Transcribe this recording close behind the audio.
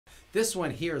This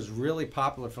one here is really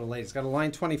popular for the ladies. It's got a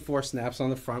line 24 snaps on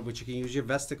the front, which you can use your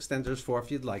vest extenders for if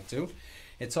you'd like to.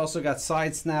 It's also got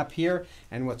side snap here,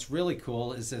 and what's really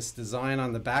cool is this design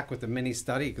on the back with the mini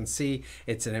study. You can see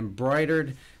it's an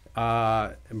embroidery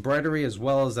as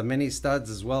well as the mini studs,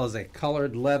 as well as a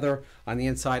colored leather on the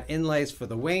inside, inlays for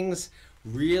the wings.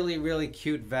 Really, really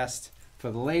cute vest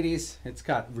for the ladies. It's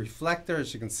got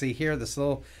reflectors. You can see here this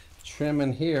little trim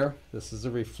in here. This is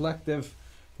a reflective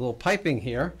little piping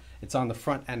here. It's on the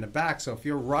front and the back, so if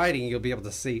you're riding, you'll be able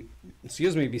to see,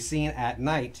 be seen at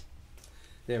night.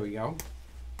 There we go.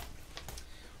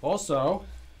 Also,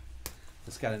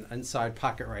 it's got an inside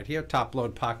pocket right here, top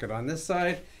load pocket on this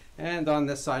side, and on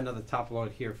this side another top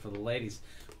load here for the ladies.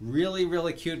 Really,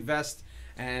 really cute vest,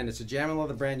 and it's a Jammin'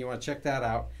 Leather brand. You want to check that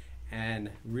out, and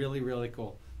really, really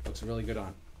cool. Looks really good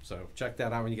on. So check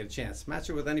that out when you get a chance. Match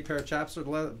it with any pair of chaps or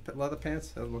leather pants.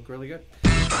 That'll look really good.